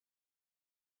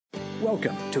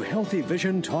Welcome to Healthy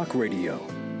Vision Talk Radio,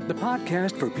 the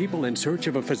podcast for people in search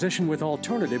of a physician with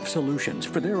alternative solutions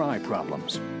for their eye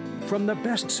problems. From the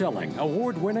best-selling,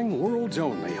 award-winning, world's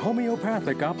only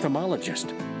homeopathic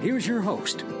ophthalmologist, here's your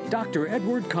host, Dr.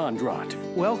 Edward Kondrot.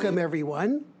 Welcome,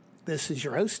 everyone. This is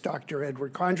your host, Dr.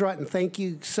 Edward Kondrot, and thank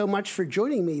you so much for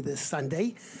joining me this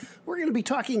Sunday. We're going to be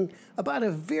talking about a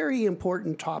very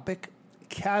important topic,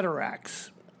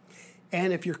 cataracts.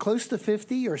 And if you're close to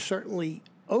 50 or certainly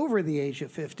over the age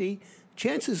of 50,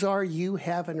 chances are you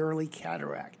have an early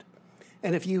cataract.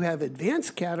 And if you have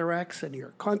advanced cataracts and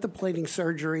you're contemplating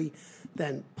surgery,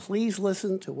 then please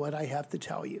listen to what I have to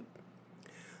tell you.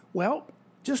 Well,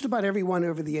 just about everyone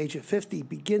over the age of 50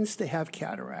 begins to have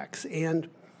cataracts, and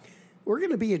we're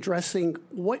going to be addressing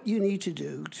what you need to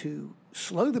do to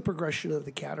slow the progression of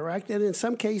the cataract, and in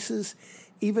some cases,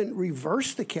 even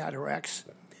reverse the cataracts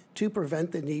to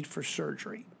prevent the need for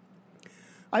surgery.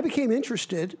 I became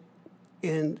interested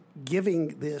in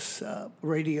giving this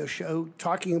radio show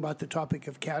talking about the topic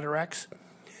of cataracts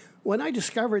when I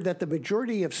discovered that the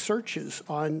majority of searches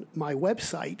on my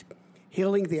website,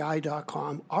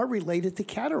 healingtheeye.com, are related to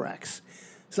cataracts.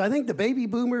 So I think the baby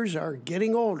boomers are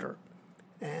getting older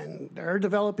and they're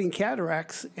developing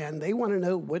cataracts and they want to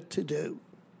know what to do.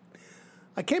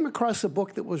 I came across a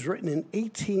book that was written in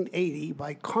 1880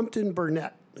 by Compton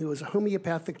Burnett, who was a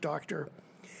homeopathic doctor,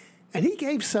 and he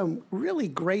gave some really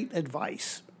great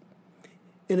advice.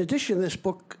 In addition to this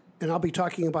book, and I'll be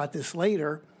talking about this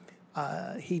later,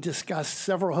 he discussed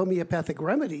several homeopathic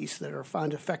remedies that are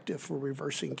found effective for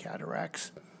reversing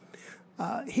cataracts.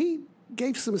 He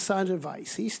gave some sound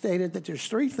advice. He stated that there's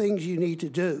three things you need to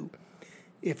do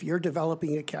if you're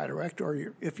developing a cataract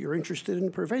or if you're interested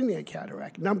in preventing a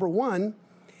cataract. Number one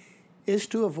is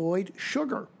to avoid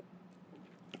sugar.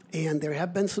 And there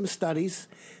have been some studies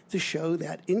to show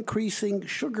that increasing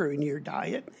sugar in your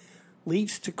diet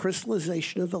leads to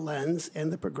crystallization of the lens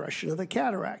and the progression of the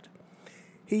cataract.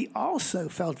 He also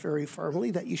felt very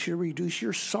firmly that you should reduce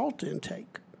your salt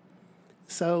intake.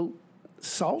 So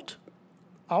salt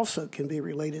also can be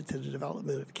related to the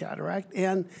development of cataract.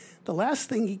 And the last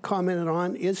thing he commented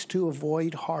on is to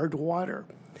avoid hard water.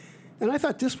 And I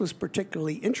thought this was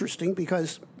particularly interesting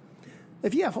because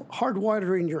if you have hard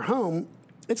water in your home,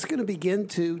 it's going to begin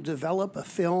to develop a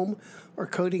film or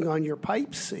coating on your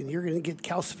pipes, and you're going to get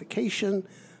calcification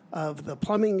of the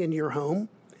plumbing in your home.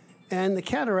 And the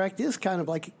cataract is kind of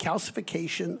like a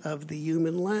calcification of the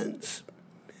human lens.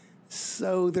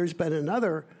 So there's been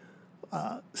another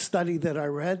study that I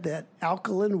read that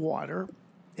alkaline water,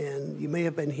 and you may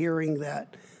have been hearing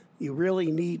that you really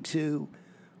need to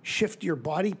shift your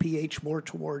body pH more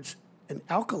towards an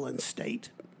alkaline state.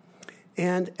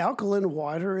 And alkaline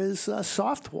water is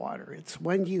soft water. It's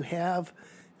when you have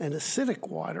an acidic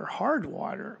water, hard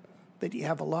water, that you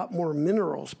have a lot more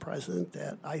minerals present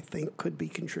that I think could be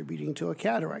contributing to a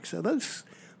cataract. So those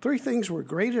three things were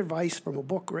great advice from a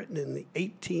book written in the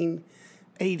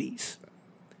 1880s.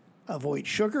 Avoid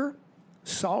sugar,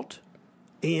 salt,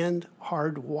 and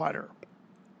hard water.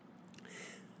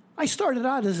 I started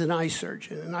out as an eye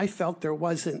surgeon, and I felt there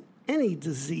wasn't any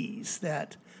disease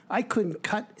that I couldn't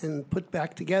cut and put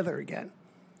back together again,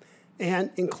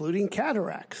 and including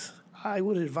cataracts. I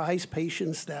would advise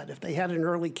patients that if they had an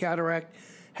early cataract,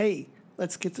 hey,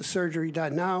 let's get the surgery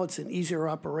done now. It's an easier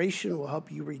operation. Will help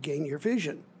you regain your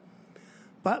vision.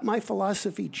 But my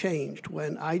philosophy changed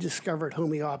when I discovered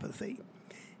homeopathy,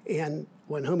 and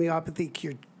when homeopathy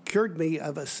cured me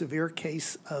of a severe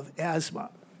case of asthma.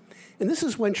 And this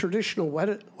is when traditional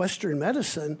Western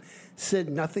medicine said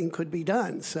nothing could be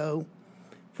done. So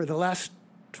for the last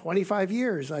 25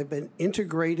 years, I've been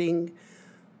integrating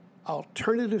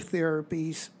alternative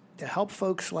therapies to help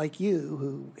folks like you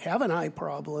who have an eye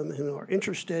problem, who are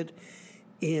interested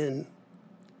in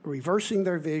reversing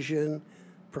their vision,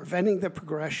 preventing the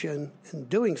progression, and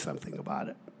doing something about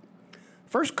it.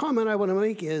 First comment I want to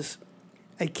make is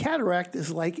a cataract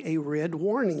is like a red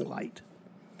warning light.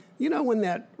 You know, when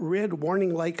that red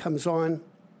warning light comes on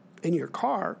in your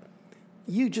car,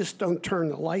 you just don't turn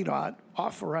the light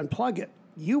off or unplug it.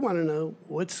 You want to know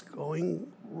what's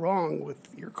going wrong with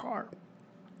your car.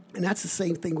 And that's the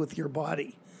same thing with your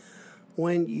body.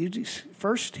 When you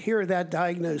first hear that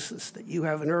diagnosis that you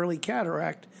have an early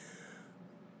cataract,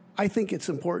 I think it's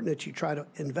important that you try to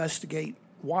investigate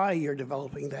why you're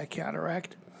developing that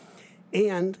cataract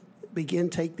and begin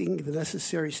taking the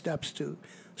necessary steps to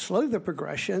slow the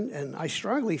progression. And I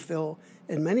strongly feel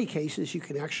in many cases you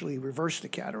can actually reverse the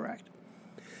cataract.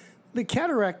 The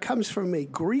cataract comes from a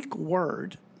Greek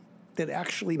word that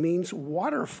actually means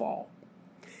waterfall.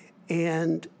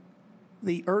 And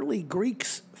the early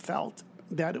Greeks felt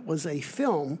that it was a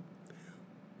film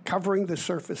covering the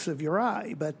surface of your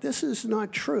eye. But this is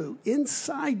not true.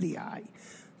 Inside the eye,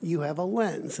 you have a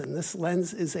lens, and this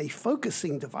lens is a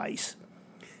focusing device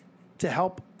to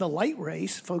help the light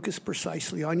rays focus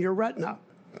precisely on your retina.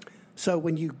 So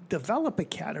when you develop a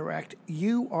cataract,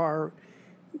 you are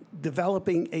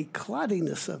developing a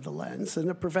cloudiness of the lens, and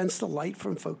it prevents the light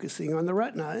from focusing on the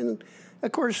retina. And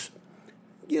of course,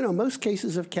 most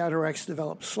cases of cataracts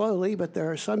develop slowly, but there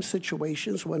are some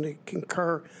situations when it can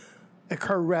occur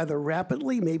rather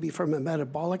rapidly, maybe from a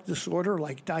metabolic disorder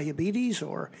like diabetes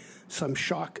or some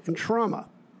shock and trauma.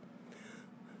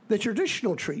 The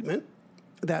traditional treatment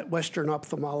that Western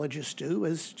ophthalmologists do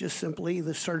is just simply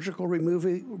the surgical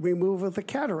removal of the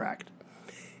cataract.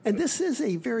 And this is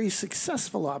a very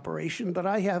successful operation, but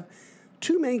I have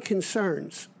two main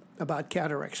concerns about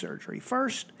cataract surgery.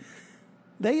 First,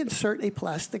 they insert a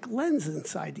plastic lens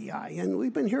inside the eye, and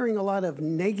we've been hearing a lot of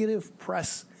negative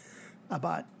press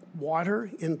about water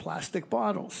in plastic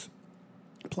bottles.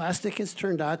 Plastic has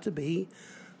turned out to be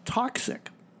toxic.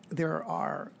 There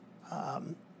are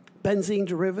benzene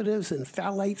derivatives and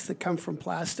phthalates that come from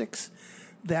plastics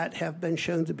that have been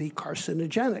shown to be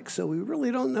carcinogenic. So we really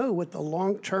don't know what the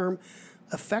long-term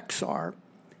effects are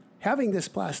having this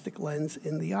plastic lens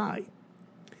in the eye.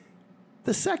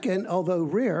 The second, although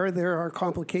rare, there are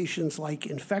complications like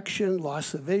infection,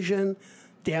 loss of vision,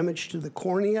 damage to the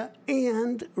cornea,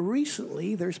 and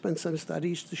recently there's been some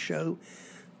studies to show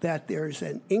that there's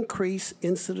an increased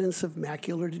incidence of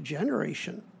macular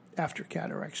degeneration after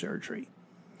cataract surgery.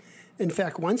 In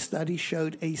fact, one study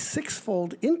showed a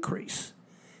 6-fold increase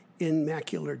in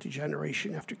macular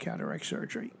degeneration after cataract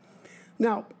surgery.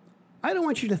 Now, I don't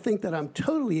want you to think that I'm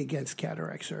totally against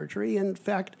cataract surgery. In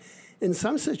fact, in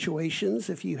some situations,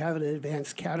 if you have an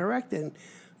advanced cataract and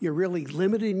you're really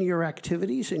limited in your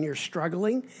activities and you're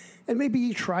struggling, and maybe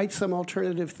you tried some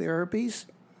alternative therapies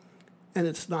and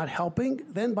it's not helping,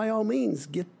 then by all means,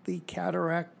 get the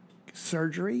cataract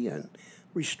surgery and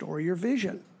restore your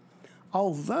vision.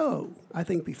 Although, I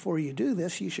think before you do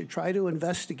this, you should try to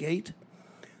investigate,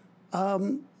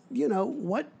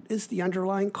 what is the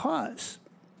underlying cause?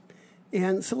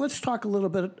 And so let's talk a little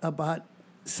bit about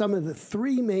some of the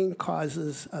three main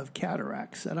causes of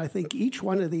cataracts, and I think each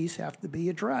one of these have to be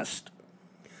addressed.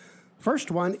 First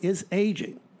one is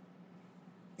aging.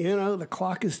 The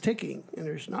clock is ticking, and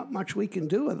there's not much we can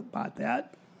do about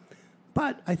that.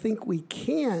 But I think we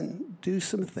can do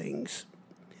some things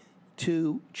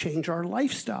to change our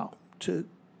lifestyle, to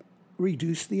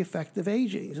reduce the effect of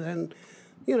aging. And,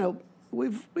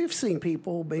 we've seen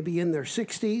people maybe in their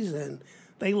 60s, and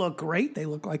they look great. They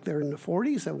look like they're in the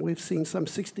 40s, and we've seen some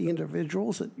 60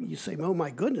 individuals that you say, oh, my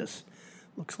goodness,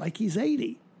 looks like he's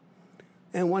 80.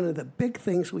 And one of the big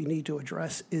things we need to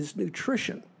address is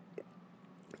nutrition.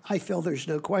 I feel there's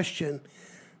no question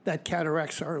that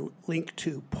cataracts are linked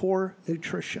to poor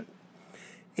nutrition.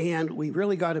 And we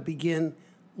really got to begin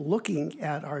looking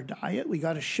at our diet. We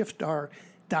got to shift our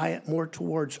diet more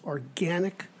towards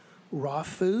organic, raw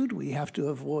food. We have to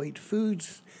avoid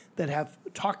foods that have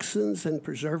toxins and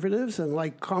preservatives. And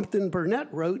like Compton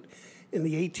Burnett wrote in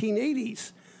the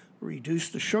 1880s, reduce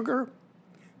the sugar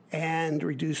and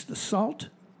reduce the salt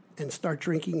and start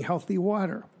drinking healthy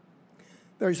water.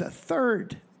 There's a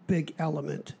third big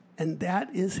element, and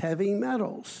that is heavy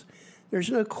metals. There's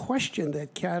no question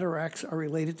that cataracts are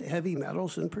related to heavy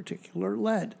metals, in particular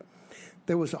lead.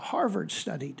 There was a Harvard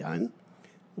study done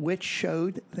which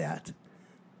showed that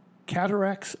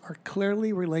cataracts are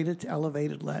clearly related to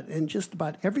elevated lead. And just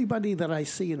about everybody that I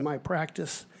see in my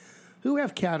practice who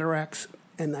have cataracts,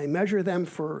 and I measure them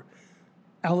for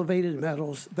elevated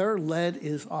metals, their lead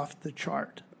is off the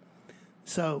chart.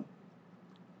 So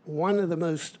one of the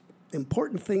most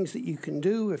important things that you can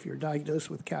do if you're diagnosed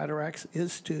with cataracts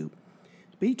is to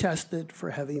be tested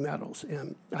for heavy metals.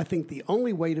 And I think the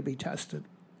only way to be tested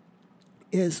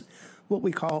is what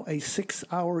we call a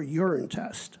 6-hour urine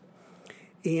test.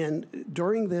 And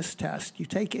during this test, you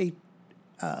take a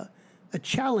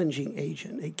challenging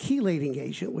agent, a chelating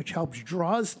agent, which helps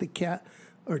draws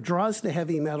the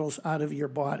heavy metals out of your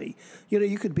body.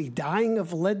 You could be dying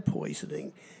of lead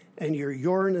poisoning, and your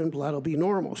urine and blood will be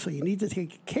normal. So you need to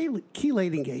take a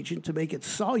chelating agent to make it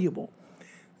soluble.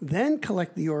 Then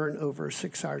collect the urine over a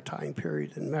 6-hour time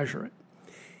period and measure it.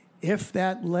 If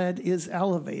that lead is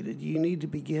elevated, you need to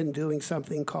begin doing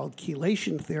something called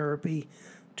chelation therapy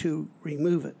to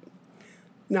remove it.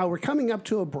 Now, we're coming up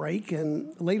to a break,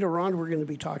 and later on we're going to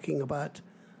be talking about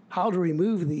how to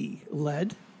remove the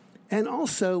lead. And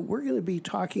also, we're going to be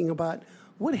talking about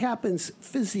what happens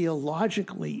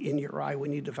physiologically in your eye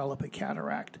when you develop a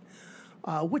cataract,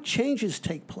 what changes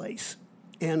take place,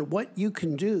 and what you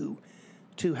can do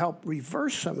to help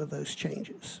reverse some of those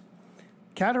changes.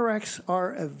 Cataracts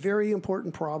are a very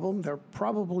important problem. They're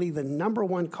probably the number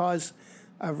one cause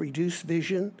of reduced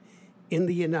vision in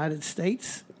the United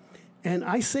States. And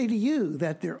I say to you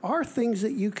that there are things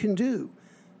that you can do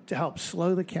to help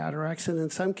slow the cataracts and in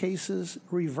some cases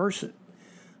reverse it.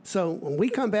 So when we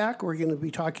come back, we're going to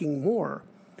be talking more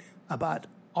about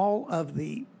all of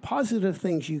the positive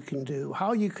things you can do,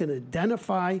 how you can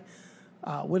identify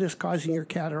what is causing your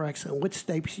cataracts and what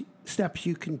steps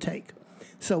you can take.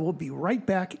 So we'll be right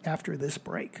back after this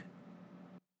break.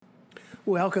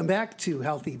 Welcome back to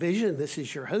Healthy Vision. This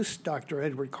is your host, Dr.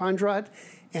 Edward Kondrot,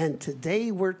 and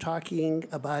today we're talking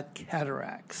about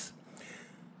cataracts.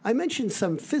 I mentioned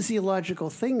some physiological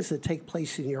things that take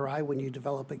place in your eye when you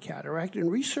develop a cataract,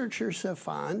 and researchers have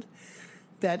found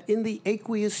that in the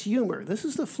aqueous humor, this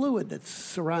is the fluid that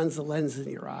surrounds the lens in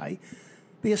your eye,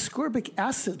 the ascorbic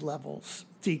acid levels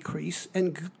decrease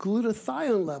and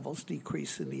glutathione levels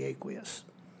decrease in the aqueous.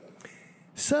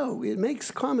 So it makes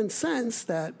common sense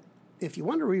that if you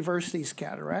want to reverse these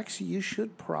cataracts, you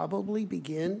should probably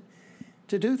begin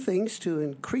to do things to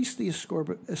increase the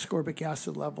ascorbic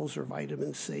acid levels or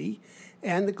vitamin C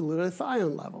and the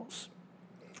glutathione levels.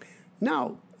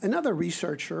 Now, another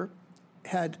researcher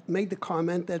had made the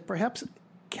comment that perhaps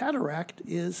cataract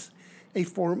is a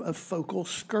form of focal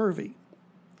scurvy.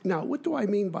 Now, what do I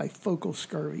mean by focal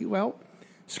scurvy? Well,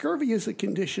 scurvy is a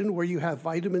condition where you have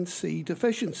vitamin C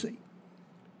deficiency.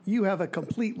 You have a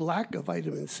complete lack of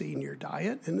vitamin C in your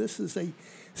diet, and this is a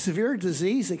severe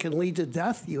disease that can lead to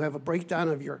death. You have a breakdown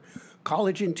of your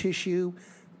collagen tissue,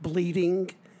 bleeding,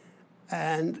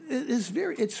 and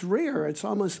it's rare. It's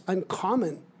almost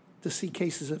uncommon to see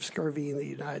cases of scurvy in the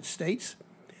United States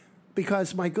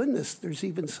because, my goodness, there's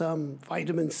even some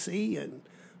vitamin C in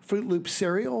Fruit Loop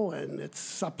cereal, and it's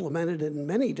supplemented in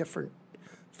many different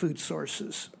food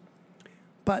sources.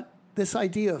 But this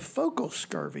idea of focal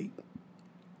scurvy,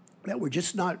 that we're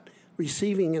just not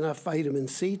receiving enough vitamin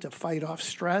C to fight off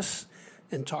stress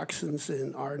and toxins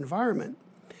in our environment.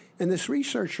 And this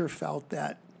researcher felt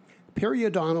that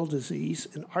periodontal disease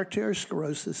and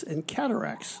arteriosclerosis and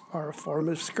cataracts are a form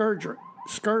of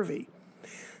scurvy.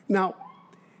 Now,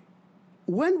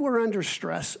 when we're under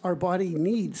stress, our body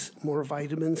needs more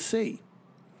vitamin C.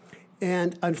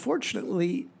 And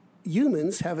unfortunately,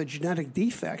 humans have a genetic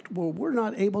defect where we're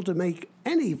not able to make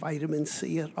any vitamin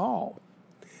C at all.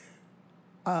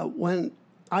 When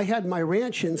I had my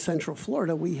ranch in Central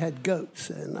Florida, we had goats,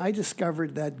 and I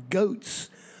discovered that goats,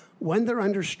 when they're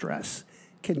under stress,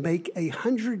 can make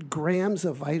 100 grams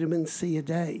of vitamin C a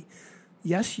day.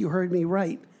 Yes, you heard me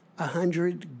right,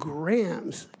 100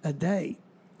 grams a day.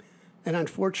 And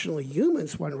unfortunately,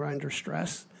 humans, when we're under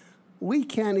stress, we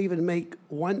can't even make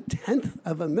 1/10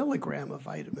 of a milligram of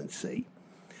vitamin C.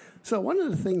 So one of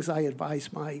the things I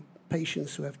advise my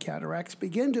patients who have cataracts,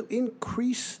 begin to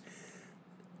increase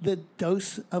the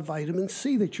dose of vitamin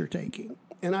C that you're taking.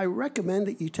 And I recommend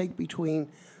that you take between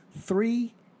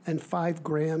 3 and 5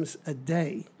 grams a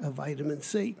day of vitamin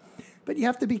C. But you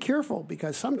have to be careful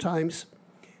because sometimes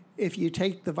if you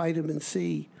take the vitamin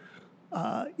C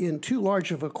in too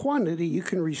large of a quantity, you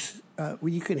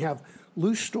can have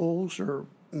loose stools or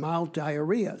mild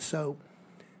diarrhea. So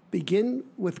begin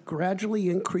with gradually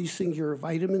increasing your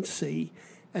vitamin C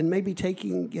and maybe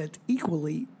taking it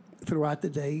equally throughout the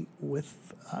day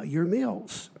with your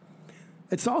meals.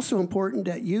 It's also important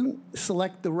that you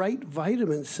select the right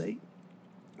vitamin C.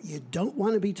 You don't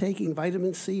want to be taking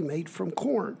vitamin C made from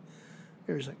corn.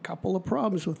 There's a couple of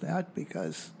problems with that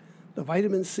because the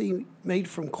vitamin C made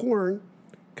from corn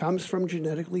comes from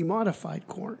genetically modified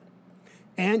corn.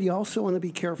 And you also want to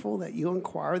be careful that you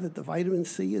inquire that the vitamin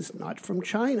C is not from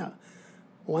China.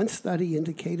 One study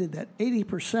indicated that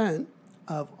 80%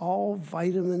 of all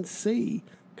vitamin C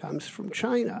comes from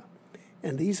China.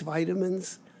 And these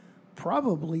vitamins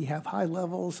probably have high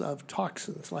levels of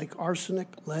toxins like arsenic,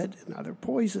 lead, and other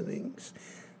poisonings,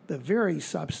 the very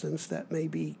substance that may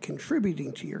be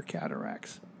contributing to your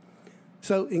cataracts.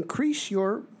 So increase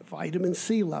your vitamin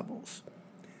C levels.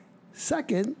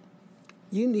 Second,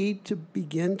 you need to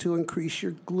begin to increase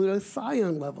your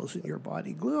glutathione levels in your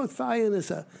body. Glutathione is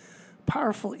a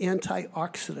powerful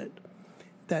antioxidant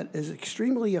that is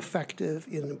extremely effective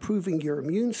in improving your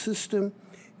immune system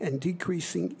and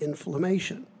decreasing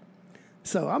inflammation.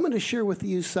 So I'm going to share with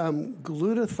you some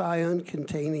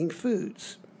glutathione-containing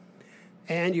foods.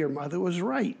 And your mother was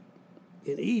right.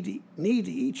 You need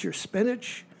to eat your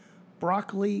spinach,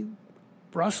 broccoli,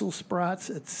 Brussels sprouts,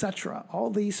 etc. All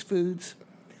these foods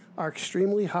are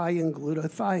extremely high in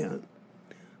glutathione.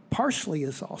 Parsley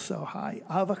is also high.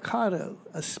 Avocado,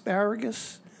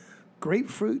 asparagus,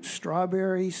 grapefruit,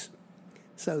 strawberries,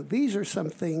 So these are some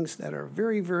things that are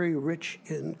very, very rich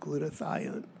in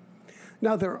glutathione.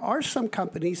 Now, there are some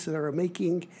companies that are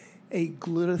making a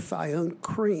glutathione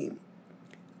cream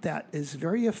that is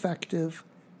very effective,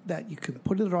 that you can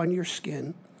put it on your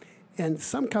skin. And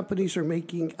some companies are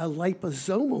making a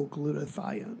liposomal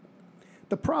glutathione.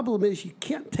 The problem is you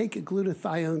can't take a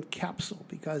glutathione capsule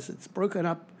because it's broken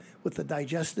up with the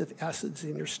digestive acids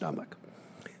in your stomach.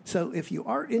 So if you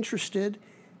are interested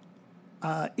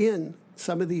in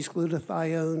some of these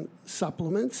glutathione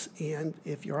supplements, and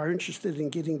if you are interested in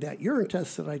getting that urine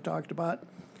test that I talked about,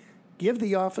 give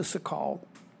the office a call,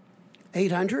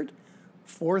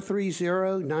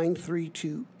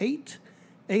 800-430-9328,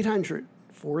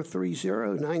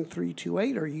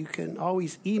 800-430-9328, or you can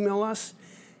always email us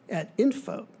at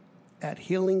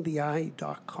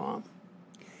info@healingtheeye.com.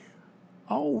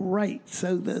 All right,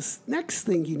 so this next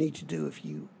thing you need to do if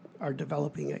you are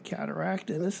developing a cataract,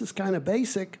 and this is kind of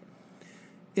basic,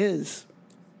 is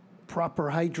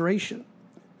proper hydration.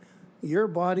 Your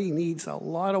body needs a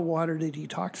lot of water to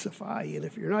detoxify, and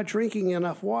if you're not drinking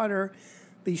enough water,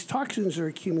 these toxins are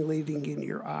accumulating in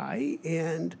your eye,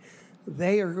 and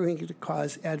they are going to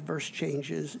cause adverse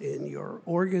changes in your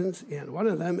organs, and one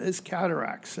of them is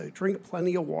cataracts, so drink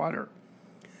plenty of water.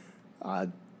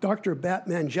 Dr.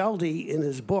 Batman Jaldi, in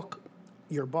his book,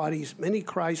 Your Body's Many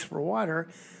Cries for Water,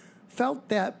 felt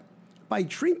that by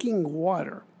drinking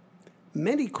water,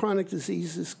 many chronic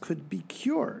diseases could be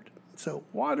cured. So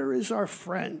water is our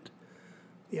friend.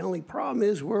 The only problem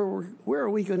is where are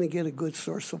we going to get a good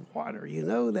source of water? You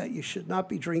know that you should not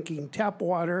be drinking tap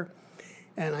water.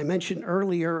 And I mentioned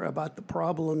earlier about the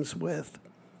problems with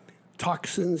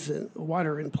toxins and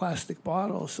water in plastic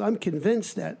bottles. So I'm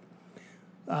convinced that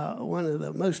one of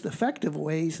the most effective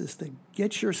ways is to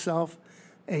get yourself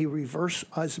a reverse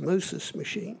osmosis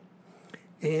machine.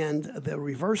 And the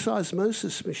reverse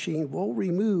osmosis machine will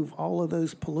remove all of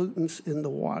those pollutants in the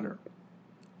water.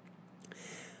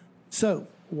 So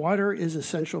water is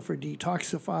essential for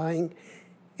detoxifying,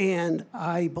 and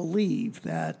I believe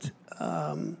that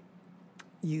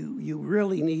you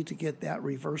really need to get that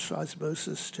reverse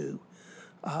osmosis to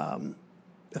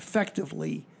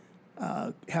effectively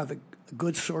have a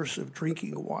good source of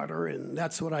drinking water, and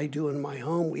that's what I do in my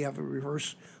home. We have a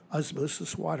reverse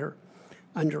osmosis water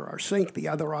under our sink. The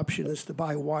other option is to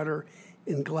buy water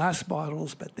in glass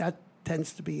bottles, but that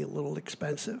tends to be a little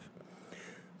expensive.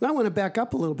 Now I want to back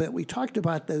up a little bit. We talked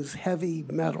about those heavy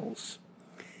metals,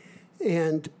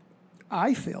 and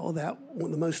I feel that one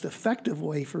of the most effective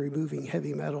way for removing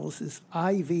heavy metals is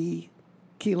IV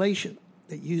chelation.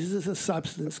 It uses a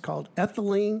substance called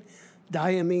ethylene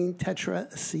diamine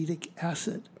tetraacetic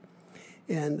acid.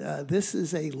 And this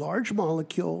is a large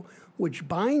molecule which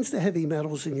binds the heavy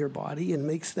metals in your body and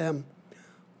makes them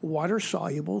water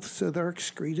soluble, so they're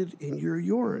excreted in your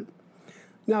urine.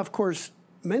 Now, of course,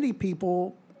 many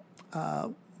people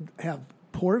have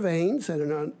poor veins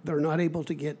and they're not able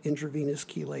to get intravenous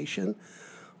chelation,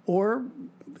 or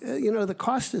the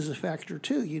cost is a factor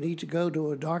too. You need to go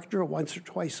to a doctor once or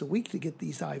twice a week to get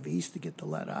these IVs to get the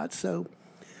lead out. So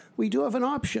we do have an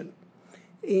option,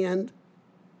 and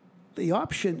the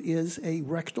option is a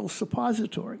rectal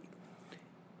suppository.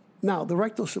 Now, the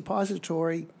rectal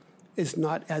suppository is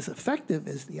not as effective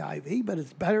as the IV, but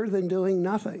it's better than doing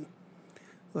nothing.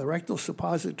 The rectal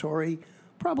suppository,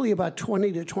 probably about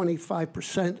 20 to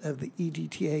 25% of the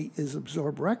EDTA is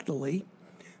absorbed rectally,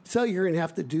 so you're going to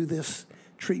have to do this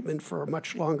treatment for a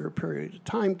much longer period of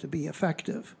time to be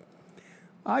effective.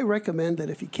 I recommend that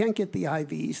if you can't get the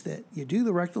IVs, that you do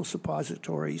the rectal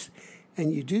suppositories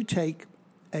and you do take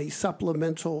a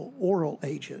supplemental oral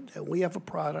agent. And we have a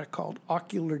product called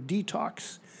Ocular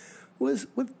Detox.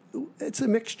 It's a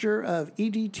mixture of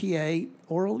EDTA,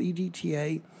 oral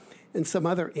EDTA, and some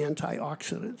other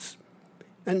antioxidants.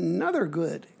 Another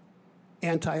good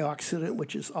antioxidant,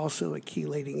 which is also a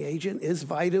chelating agent, is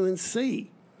vitamin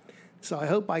C. So I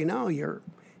hope by now you're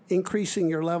increasing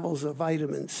your levels of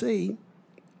vitamin C,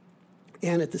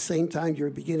 and at the same time you're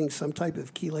beginning some type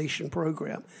of chelation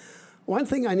program. One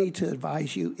thing I need to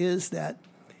advise you is that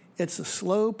it's a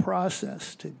slow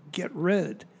process to get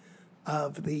rid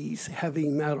of these heavy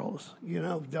metals.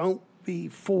 Don't be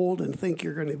fooled and think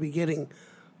you're going to be getting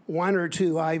one or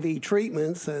two IV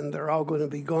treatments and they're all going to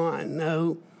be gone.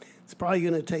 No, it's probably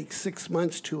going to take 6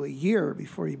 months to a year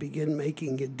before you begin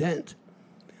making a dent.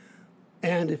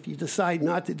 And if you decide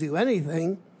not to do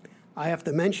anything, I have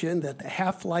to mention that the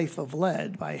half-life of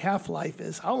lead, by half-life,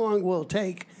 is how long will it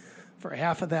take for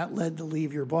half of that lead to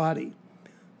leave your body?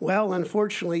 Well,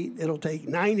 unfortunately, it'll take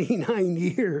 99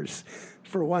 years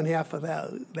for one half of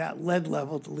that lead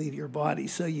level to leave your body.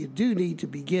 So you do need to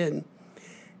begin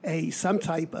some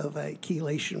type of a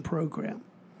chelation program.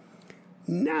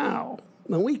 Now,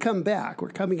 when we come back, we're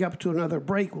coming up to another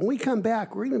break. When we come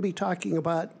back, we're going to be talking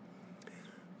about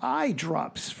eye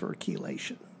drops for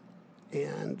chelation.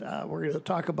 And we're going to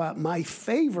talk about my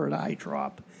favorite eye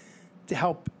drop to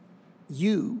help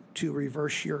you to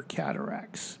reverse your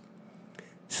cataracts.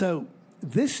 So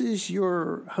this is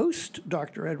your host,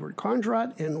 Dr. Edward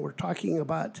Kondrot, and we're talking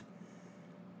about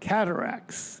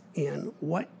cataracts and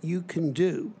what you can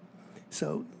do.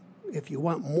 So if you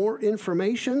want more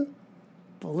information,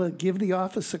 give the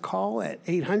office a call at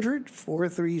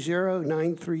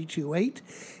 800-430-9328.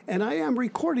 And I am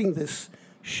recording this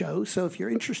show, so if you're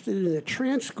interested in a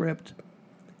transcript,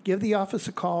 give the office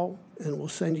a call and we'll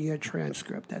send you a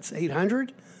transcript. That's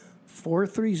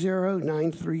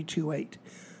 800-430-9328.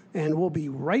 And we'll be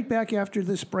right back after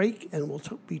this break, and we'll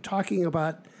be talking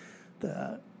about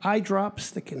the eye drops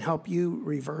that can help you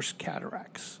reverse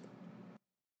cataracts.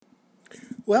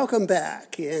 Welcome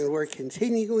back, and we're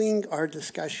continuing our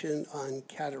discussion on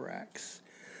cataracts.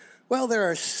 Well, there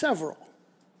are several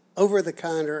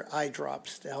over-the-counter eye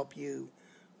drops to help you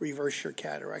reverse your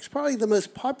cataracts. Probably the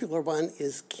most popular one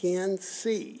is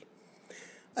Can-C.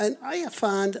 And I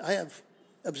have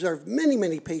observed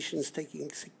many patients taking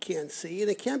Can-C,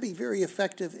 and it can be very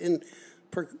effective in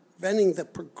preventing the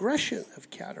progression of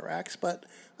cataracts, but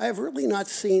I have really not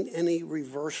seen any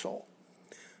reversal.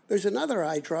 There's another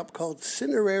eye drop called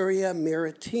Cineraria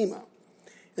maritima,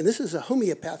 and this is a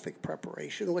homeopathic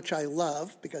preparation, which I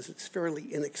love because it's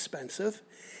fairly inexpensive.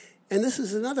 And this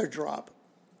is another drop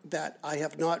that I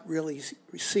have not really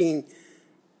seen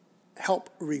help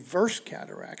reverse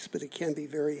cataracts, but it can be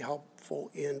very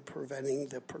helpful in preventing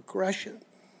the progression.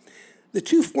 The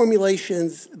two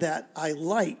formulations that I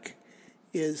like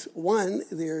is, one,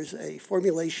 there's a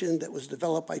formulation that was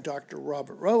developed by Dr.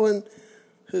 Robert Rowan,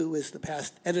 who is the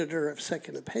past editor of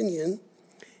Second Opinion,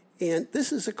 and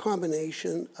this is a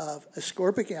combination of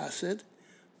ascorbic acid,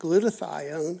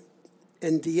 glutathione,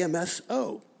 and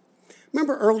DMSO.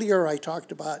 Remember earlier I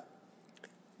talked about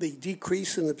the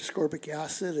decrease in ascorbic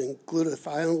acid and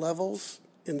glutathione levels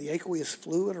in the aqueous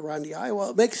fluid around the eye?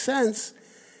 Well, it makes sense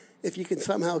if you can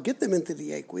somehow get them into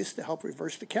the aqueous to help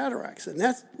reverse the cataracts. And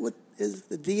that's what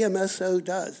the DMSO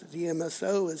does. The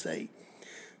DMSO is a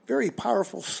very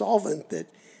powerful solvent that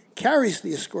carries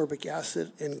the ascorbic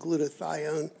acid and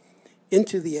glutathione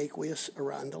into the aqueous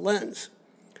around the lens.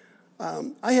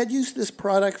 I had used this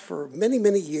product for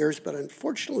many years, but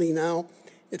unfortunately now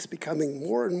it's becoming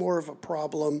more and more of a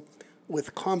problem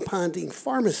with compounding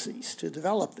pharmacies to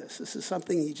develop this. This is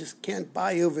something you just can't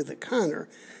buy over the counter.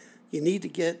 You need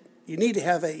to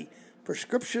have a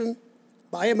prescription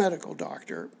by a medical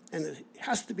doctor, and it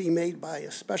has to be made by a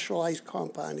specialized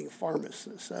compounding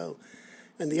pharmacist.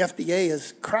 And the FDA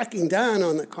is cracking down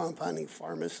on the compounding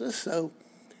pharmacists, so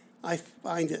I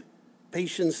find that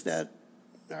patients that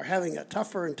are having a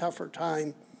tougher and tougher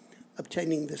time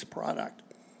obtaining this product.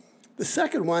 The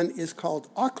second one is called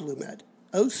Oclumed,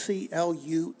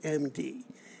 OCLUMD.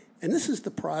 And this is the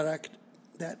product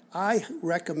that I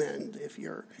recommend if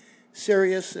you're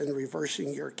serious in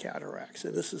reversing your cataracts.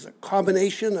 And this is a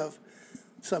combination of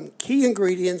some key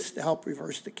ingredients to help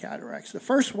reverse the cataracts. The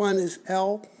first one is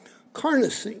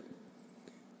L-carnosine,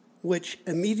 which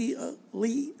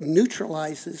immediately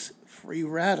neutralizes free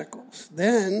radicals.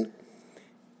 Then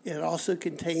it also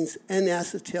contains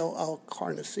N-acetyl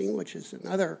L-carnosine, which is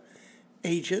another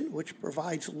agent which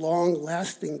provides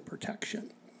long-lasting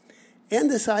protection. And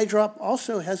this eye drop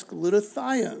also has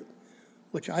glutathione,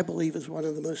 which I believe is one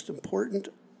of the most important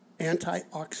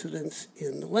antioxidants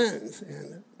in the lens,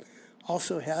 and it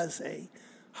also has a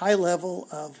high level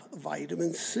of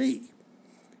vitamin C.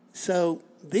 So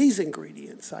these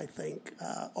ingredients, I think,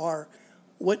 are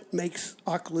what makes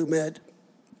Oclumed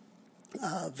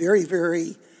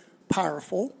very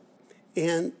powerful.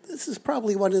 And this is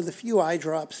probably one of the few eye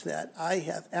drops that I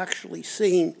have actually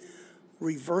seen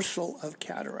reversal of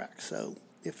cataracts. So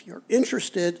if you're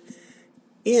interested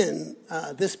in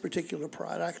this particular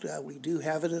product, we do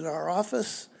have it at our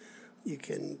office. You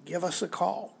can give us a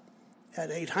call at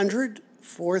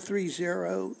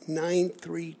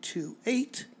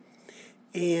 800-430-9328,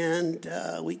 and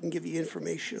we can give you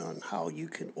information on how you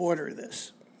can order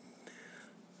this.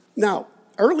 Now,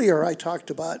 earlier I talked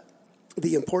about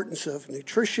the importance of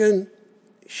nutrition,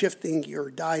 shifting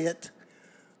your diet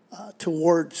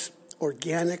towards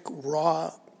organic,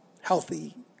 raw,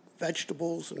 healthy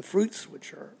vegetables and fruits,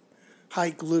 which are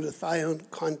high glutathione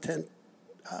content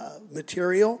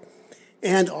material,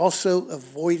 and also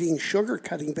avoiding sugar,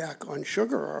 cutting back on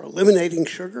sugar or eliminating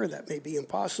sugar. That may be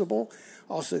impossible.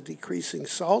 Also decreasing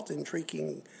salt and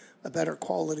drinking a better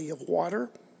quality of water.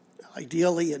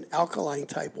 ideally an alkaline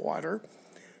type water.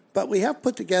 But we have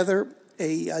put together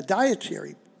a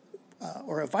dietary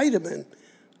or a vitamin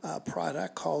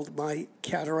product called My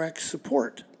Cataract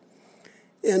Support.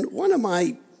 And one of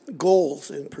my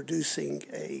goals in producing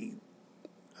a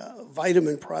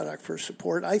vitamin product for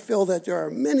support, I feel that there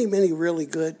are many, many really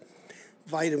good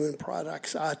vitamin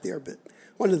products out there, but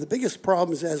one of the biggest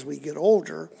problems as we get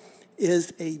older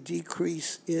is a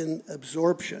decrease in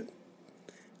absorption.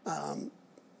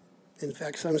 In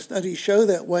fact, some studies show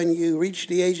that when you reach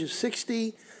the age of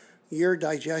 60, your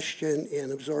digestion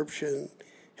and absorption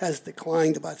has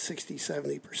declined about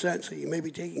 60-70%. So you may be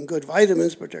taking good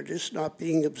vitamins, but they're just not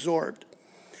being absorbed.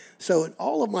 So in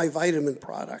all of my vitamin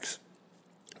products,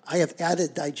 I have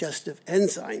added digestive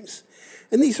enzymes.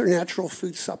 And these are natural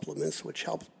food supplements, which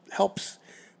helps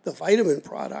the vitamin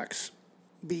products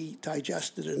be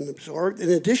digested and absorbed, in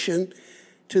addition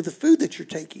to the food that you're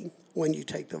taking when you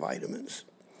take the vitamins.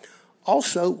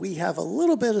 Also, we have a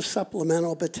little bit of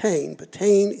supplemental betaine.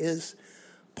 Betaine is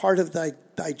part of the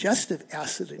digestive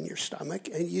acid in your stomach,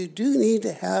 and you do need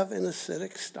to have an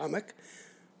acidic stomach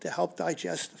to help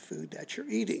digest the food that you're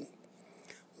eating.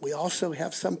 We also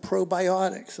have some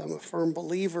probiotics. I'm a firm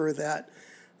believer that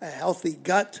a healthy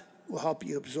gut will help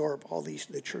you absorb all these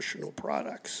nutritional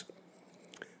products.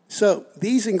 So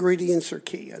these ingredients are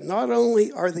key. And not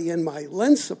only are they in my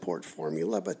lens support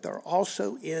formula, but they're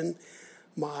also in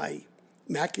my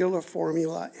macular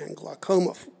formula and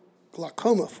glaucoma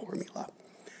formula.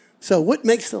 So what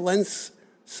makes the lens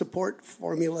support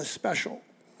formula special?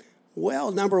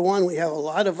 Well, number one, we have a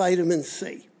lot of vitamin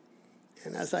C.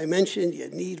 And as I mentioned, you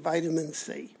need vitamin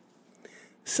C.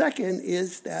 Second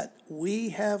is that we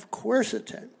have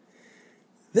quercetin.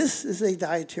 This is a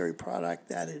dietary product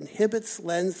that inhibits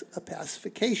lens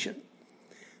opacification.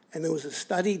 And there was a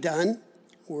study done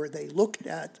where they looked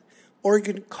at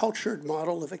organ-cultured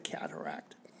model of a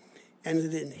cataract, and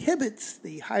it inhibits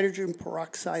the hydrogen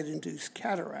peroxide-induced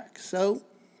cataract. So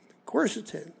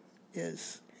quercetin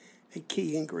is a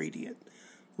key ingredient.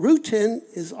 Rutin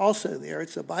is also there.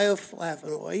 It's a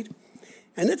bioflavonoid,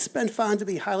 and it's been found to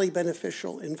be highly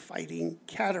beneficial in fighting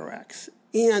cataracts.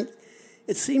 And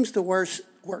it seems to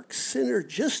work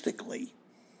synergistically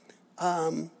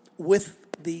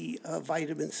with the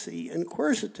vitamin C and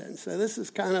quercetin. So this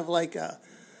is kind of like a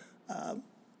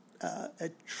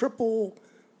triple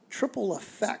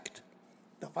effect: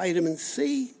 the vitamin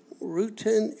C,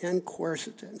 rutin, and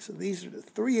quercetin. So these are the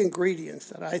three ingredients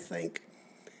that I think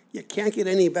you can't get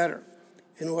any better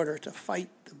in order to fight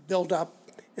the buildup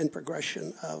and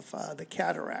progression of the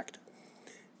cataract.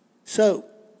 So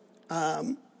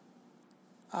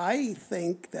I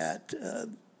think that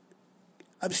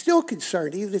I'm still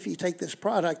concerned, even if you take this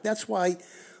product. That's why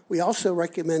we also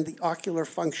recommend the Ocular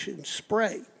Function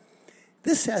Spray.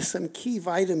 This has some key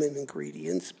vitamin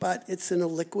ingredients, but it's in a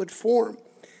liquid form.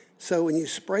 So when you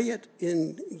spray it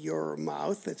in your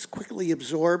mouth, it's quickly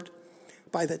absorbed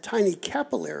by the tiny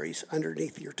capillaries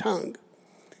underneath your tongue.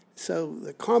 So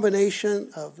the combination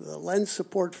of the lens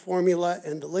support formula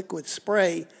and the liquid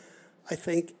spray, I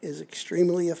think, is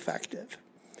extremely effective.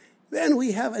 Then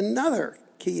we have another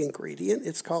key ingredient.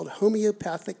 It's called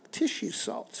homeopathic tissue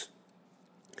salts.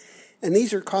 And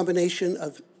these are a combination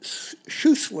of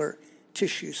Schussler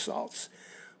tissue salts,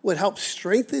 would help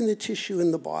strengthen the tissue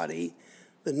in the body,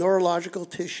 the neurological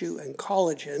tissue, and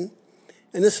collagen.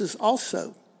 And this is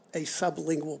also a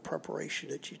sublingual preparation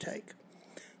that you take.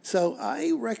 So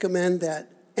I recommend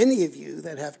that any of you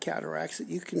that have cataracts, that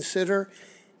you consider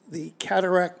the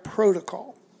cataract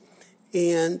protocol.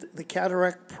 And the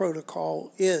cataract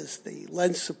protocol is the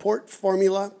lens support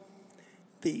formula,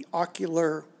 the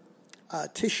ocular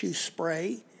tissue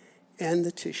spray, and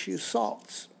the tissue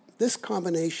salts. This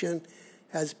combination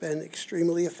has been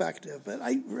extremely effective. But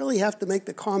I really have to make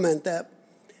the comment that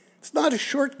it's not a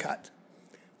shortcut.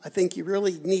 I think you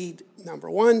really need, number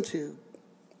one, to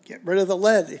get rid of the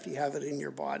lead if you have it in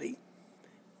your body,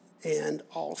 and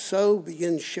also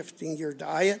begin shifting your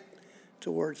diet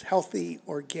towards healthy,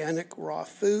 organic, raw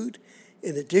food,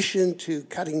 in addition to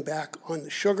cutting back on the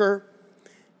sugar,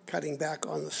 cutting back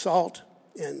on the salt,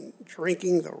 and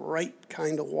drinking the right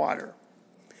kind of water.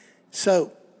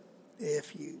 So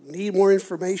if you need more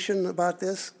information about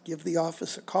this, give the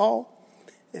office a call,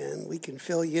 and we can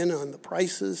fill you in on the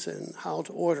prices and how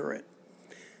to order it.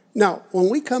 Now, when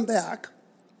we come back,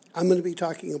 I'm going to be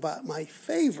talking about my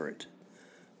favorite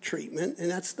treatment,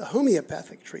 and that's the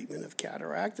homeopathic treatment of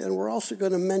cataract. And we're also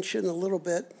going to mention a little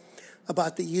bit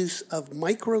about the use of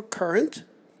microcurrent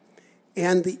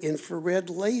and the infrared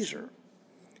laser.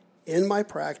 In my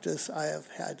practice, I have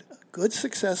had good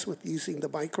success with using the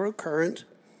microcurrent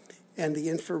and the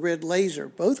infrared laser.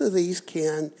 Both of these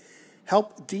can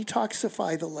help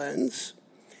detoxify the lens.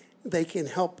 They can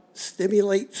help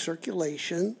stimulate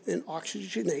circulation and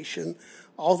oxygenation.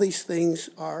 All these things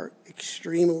are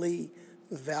extremely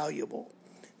valuable.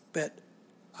 But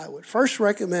I would first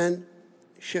recommend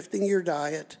shifting your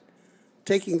diet,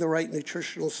 taking the right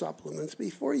nutritional supplements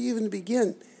before you even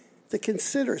begin to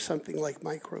consider something like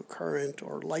microcurrent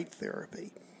or light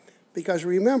therapy. Because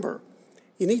remember,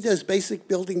 you need those basic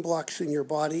building blocks in your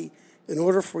body in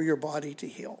order for your body to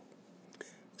heal.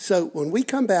 So when we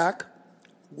come back,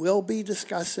 we'll be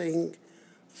discussing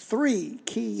 3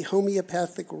 key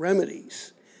homeopathic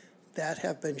remedies that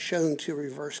have been shown to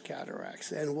reverse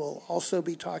cataracts. And we'll also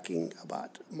be talking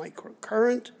about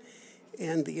microcurrent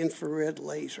and the infrared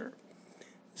laser.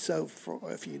 So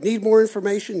if you need more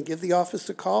information, give the office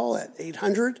a call at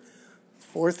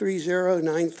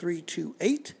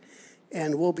 800-430-9328,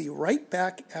 and we'll be right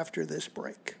back after this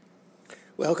break.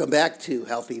 Welcome back to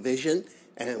Healthy Vision,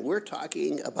 and we're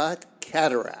talking about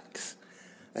cataracts.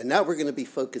 And now we're going to be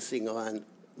focusing on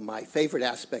my favorite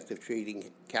aspect of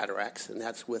treating cataracts, and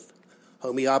that's with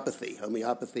homeopathy.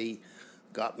 Homeopathy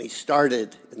got me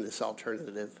started in this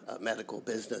alternative medical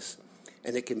business,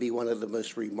 and it can be one of the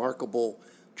most remarkable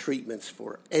treatments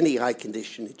for any eye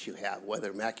condition that you have,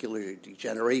 whether macular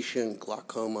degeneration,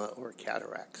 glaucoma, or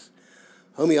cataracts.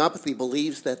 Homeopathy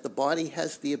believes that the body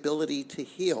has the ability to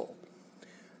heal,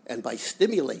 and by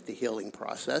stimulate the healing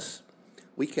process,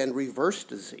 we can reverse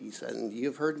disease. And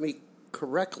you've heard me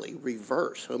correctly,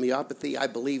 reverse. Homeopathy, I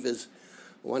believe, is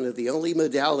one of the only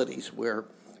modalities where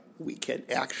we can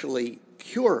actually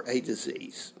cure a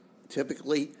disease.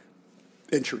 Typically,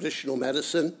 in traditional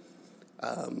medicine,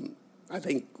 I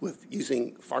think with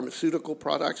using pharmaceutical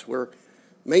products, we're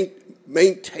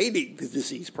maintaining the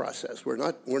disease process. We're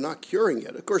not curing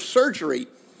it. Of course, surgery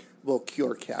will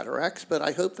cure cataracts, but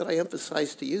I hope that I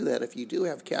emphasize to you that if you do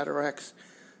have cataracts,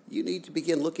 you need to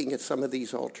begin looking at some of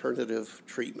these alternative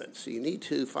treatments. You need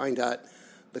to find out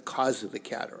the cause of the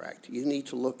cataract. You need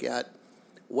to look at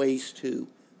ways to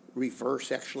reverse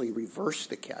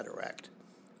the cataract.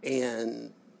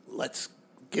 And let's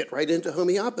get right into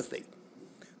homeopathy.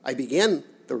 I began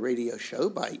the radio show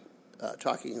by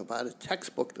talking about a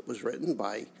textbook that was written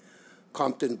by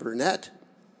Compton Burnett,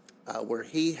 where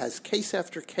he has case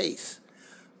after case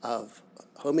of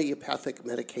homeopathic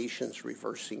medications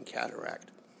reversing cataract.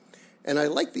 And I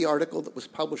like the article that was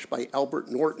published by Albert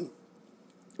Norton,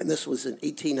 and this was in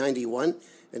 1891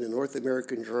 in the North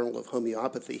American Journal of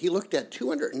Homeopathy. He looked at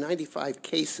 295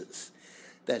 cases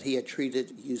that he had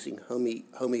treated using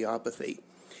homeopathy.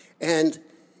 And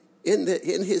in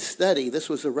his study, this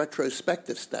was a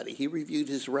retrospective study, he reviewed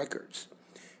his records.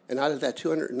 And out of that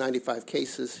 295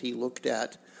 cases, he looked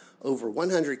at over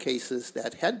 100 cases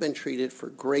that had been treated for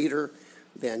greater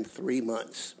than 3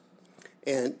 months.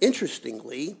 And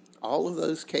interestingly, all of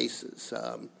those cases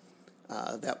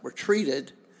that were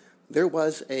treated, there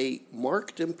was a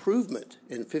marked improvement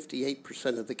in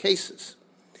 58% of the cases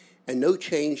and no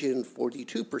change in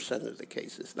 42% of the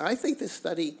cases. Now, I think this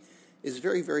study is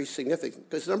very, very significant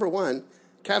because, number one,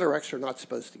 cataracts are not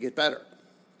supposed to get better.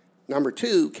 Number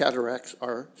two, cataracts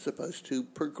are supposed to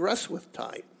progress with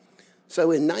time. So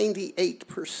in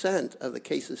 98% of the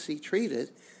cases he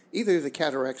treated, either the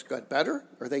cataracts got better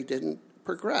or they didn't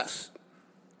progress.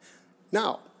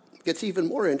 Now, it gets even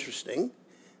more interesting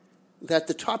that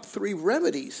the top 3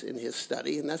 remedies in his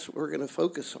study, and that's what we're going to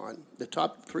focus on, the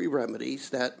top 3 remedies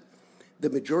that the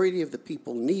majority of the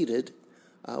people needed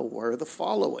were the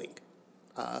following.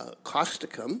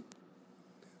 Causticum,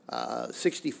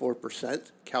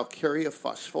 64%, Calcarea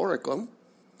phosphoricum,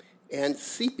 and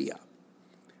sepia.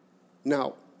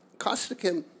 Now,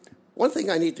 causticum, one thing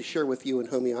I need to share with you in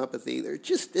homeopathy, there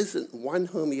just isn't one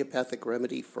homeopathic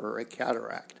remedy for a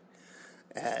cataract.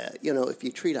 If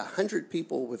you treat 100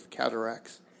 people with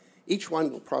cataracts, each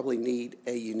one will probably need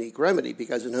a unique remedy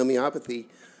because in homeopathy,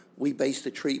 we base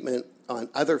the treatment on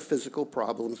other physical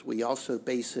problems. We also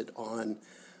base it on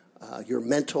your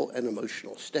mental and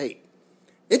emotional state.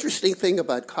 Interesting thing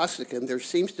about causticum, there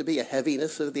seems to be a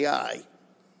heaviness of the eye.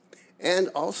 And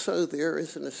also there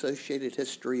is an associated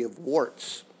history of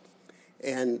warts.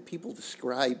 And people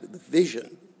describe the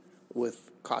vision with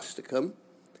causticum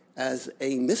as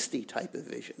a misty type of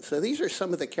vision. So these are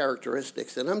some of the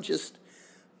characteristics, and I'm just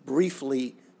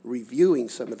briefly reviewing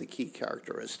some of the key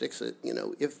characteristics. That,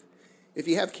 if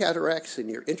you have cataracts and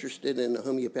you're interested in a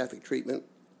homeopathic treatment,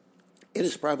 it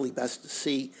is probably best to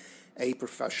see a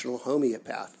professional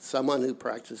homeopath, someone who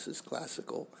practices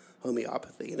classical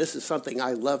homeopathy. And this is something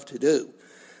I love to do.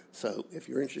 So if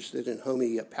you're interested in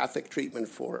homeopathic treatment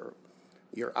for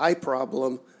your eye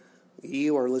problem,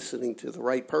 you are listening to the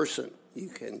right person. You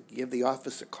can give the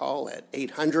office a call at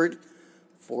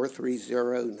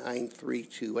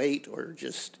 800-430-9328 or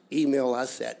just email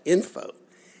us at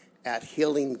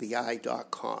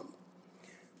info@healingtheeye.com.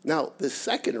 Now, the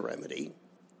second remedy,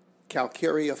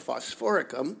 Calcarea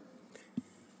phosphoricum,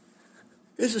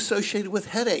 is associated with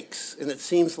headaches, and it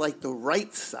seems like the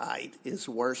right side is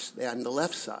worse than the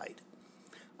left side.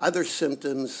 Other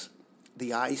symptoms,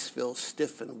 the eyes feel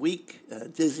stiff and weak,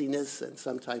 dizziness, and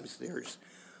sometimes there's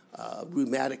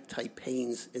rheumatic-type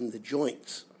pains in the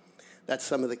joints. That's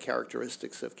some of the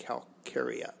characteristics of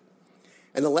Calcarea.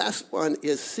 And the last one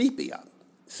is sepia.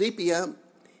 Sepia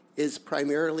is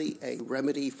primarily a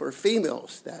remedy for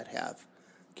females that have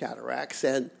cataracts,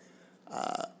 and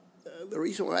the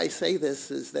reason why I say this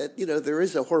is that, there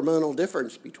is a hormonal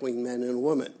difference between men and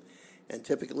women. And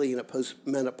typically in a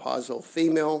postmenopausal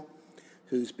female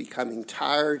who's becoming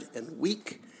tired and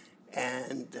weak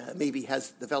and maybe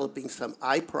has developing some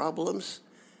eye problems,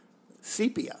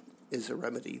 sepia is a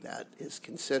remedy that is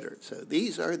considered. So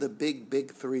these are the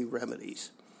big three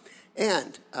remedies.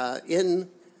 And in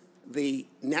the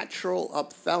natural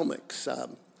ophthalmics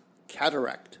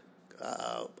cataract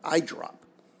eye drop,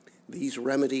 these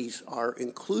remedies are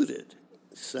included.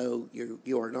 So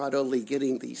you are not only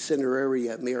getting the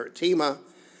Cineraria maritima,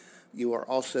 you are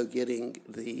also getting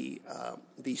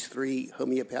these three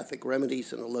homeopathic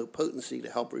remedies in a low potency to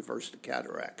help reverse the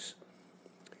cataracts.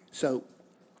 So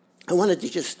I wanted to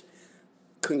just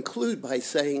conclude by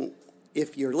saying,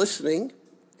 if you're listening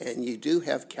and you do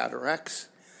have cataracts,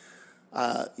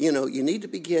 you need to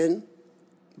begin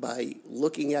by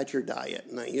looking at your diet.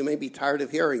 Now, you may be tired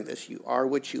of hearing this. You are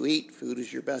what you eat. Food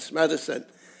is your best medicine.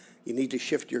 You need to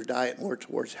shift your diet more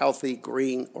towards healthy,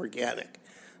 green, organic.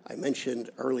 I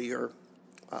mentioned earlier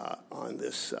on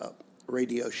this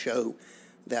radio show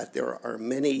that there are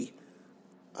many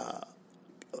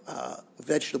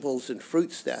vegetables and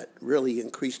fruits that really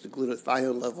increase the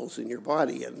glutathione levels in your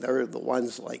body, and they're the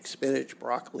ones like spinach,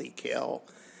 broccoli, kale,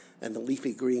 and the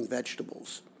leafy green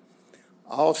vegetables.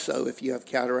 Also, if you have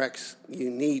cataracts, you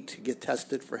need to get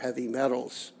tested for heavy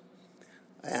metals.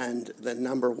 And the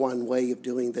number one way of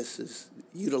doing this is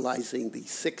utilizing the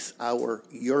 6-hour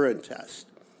urine test.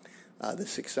 The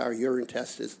 6-hour urine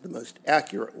test is the most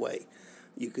accurate way.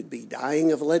 You could be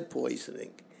dying of lead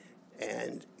poisoning,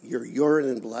 and your urine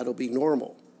and blood will be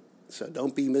normal. So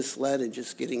don't be misled in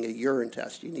just getting a urine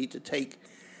test. You need to take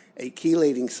a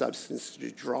chelating substance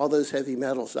to draw those heavy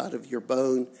metals out of your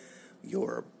bone,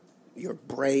 your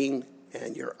brain,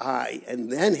 and your eye,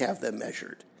 and then have them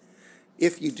measured.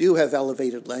 If you do have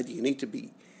elevated lead, you need to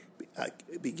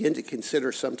begin to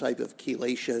consider some type of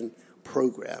chelation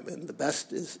program, and the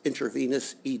best is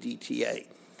intravenous EDTA.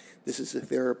 This is a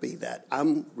therapy that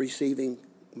I'm receiving.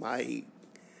 My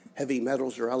heavy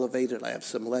metals are elevated. I have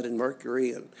some lead and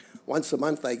mercury, and once a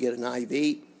month I get an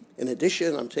IV. In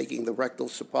addition, I'm taking the rectal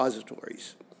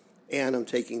suppositories, and I'm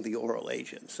taking the oral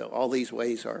agent. So all these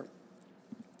ways are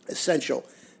essential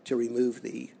to remove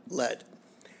the lead.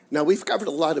 Now, we've covered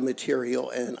a lot of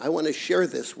material, and I want to share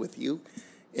this with you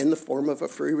in the form of a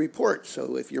free report.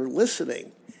 So if you're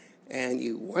listening and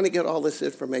you want to get all this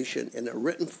information in a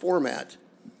written format,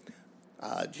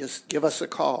 just give us a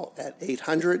call at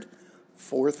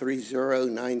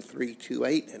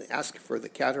 800-430-9328 and ask for the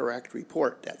cataract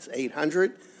report. That's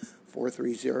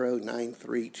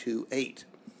 800-430-9328.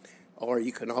 Or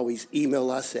you can always email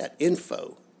us at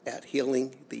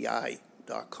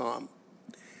info@healingtheeye.com.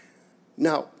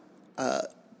 Now,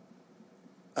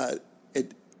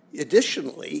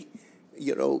 additionally,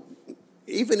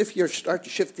 even if you start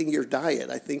shifting your diet,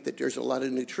 I think that there's a lot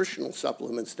of nutritional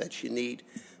supplements that you need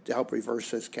to help reverse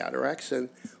those cataracts. And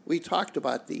we talked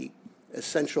about the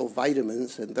essential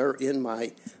vitamins, and they're in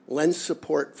my lens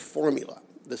support formula.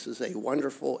 This is a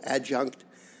wonderful adjunct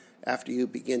after you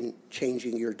begin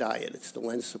changing your diet. It's the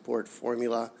lens support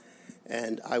formula.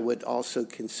 And I would also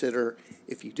consider,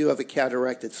 if you do have a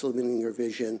cataract that's limiting your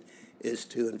vision, is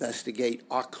to investigate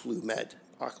Oclumed.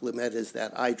 Oclumed is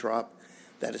that eye drop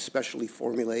that is specially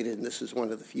formulated, and this is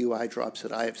one of the few eye drops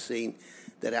that I have seen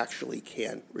that actually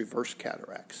can reverse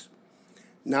cataracts.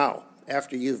 Now,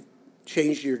 after you've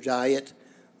changed your diet,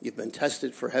 you've been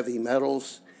tested for heavy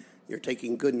metals, you're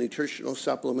taking good nutritional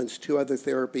supplements, two other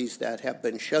therapies that have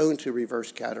been shown to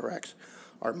reverse cataracts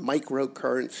are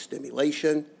microcurrent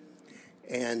stimulation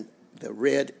and the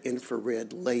red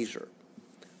infrared laser.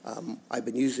 I've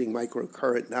been using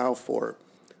microcurrent now for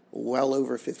well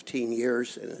over 15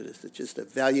 years, and it is just a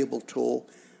valuable tool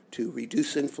to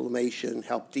reduce inflammation,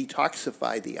 help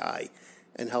detoxify the eye,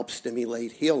 and help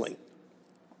stimulate healing.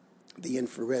 The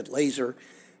infrared laser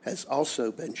has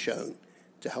also been shown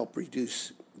to help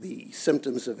reduce the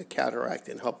symptoms of a cataract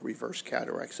and help reverse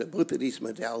cataract. So both of these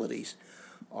modalities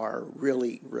are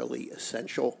really, really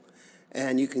essential.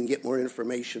 And you can get more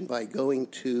information by going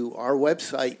to our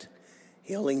website,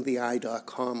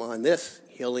 healingtheeye.com, on this,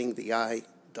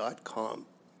 healingtheeye.com.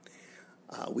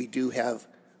 We do have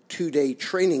 2-day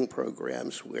training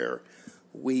programs where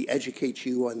we educate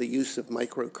you on the use of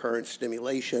microcurrent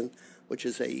stimulation, which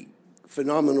is a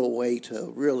phenomenal way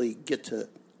to really get to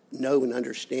know and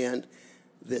understand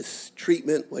this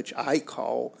treatment, which I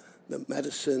call the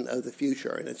medicine of the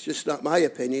future. And it's just not my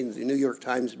opinion. The New York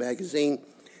Times Magazine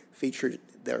featured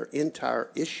their entire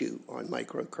issue on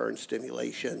microcurrent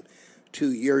stimulation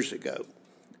 2 years ago.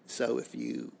 So if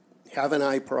you have an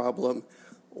eye problem,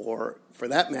 or for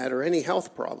that matter, any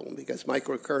health problem, because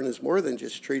microcurrent is more than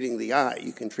just treating the eye.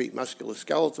 You can treat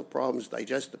musculoskeletal problems,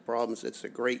 digestive problems. It's a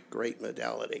great, great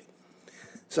modality.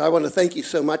 So I want to thank you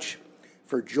so much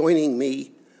for joining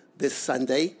me this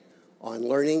Sunday on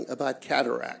learning about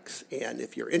cataracts. And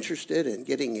if you're interested in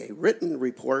getting a written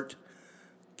report,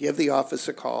 give the office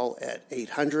a call at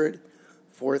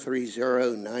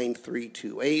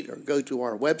 800-430-9328 or go to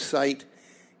our website,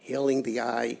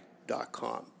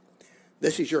 healingtheeye.com.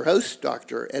 This is your host,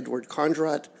 Dr. Edward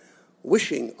Kondrot,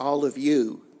 wishing all of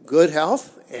you good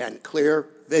health and clear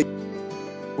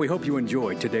vision. We hope you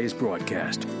enjoyed today's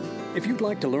broadcast. If you'd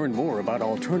like to learn more about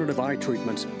alternative eye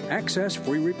treatments, access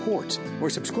free reports, or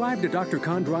subscribe to Dr.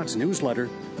 Kondrot's newsletter,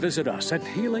 visit us at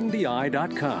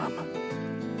healingtheeye.com.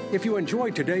 If you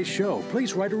enjoyed today's show,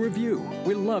 please write a review.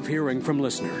 We love hearing from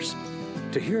listeners.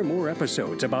 To hear more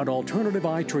episodes about alternative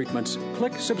eye treatments,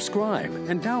 click subscribe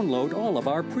and download all of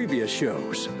our previous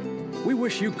shows. We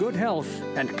wish you good health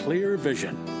and clear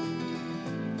vision.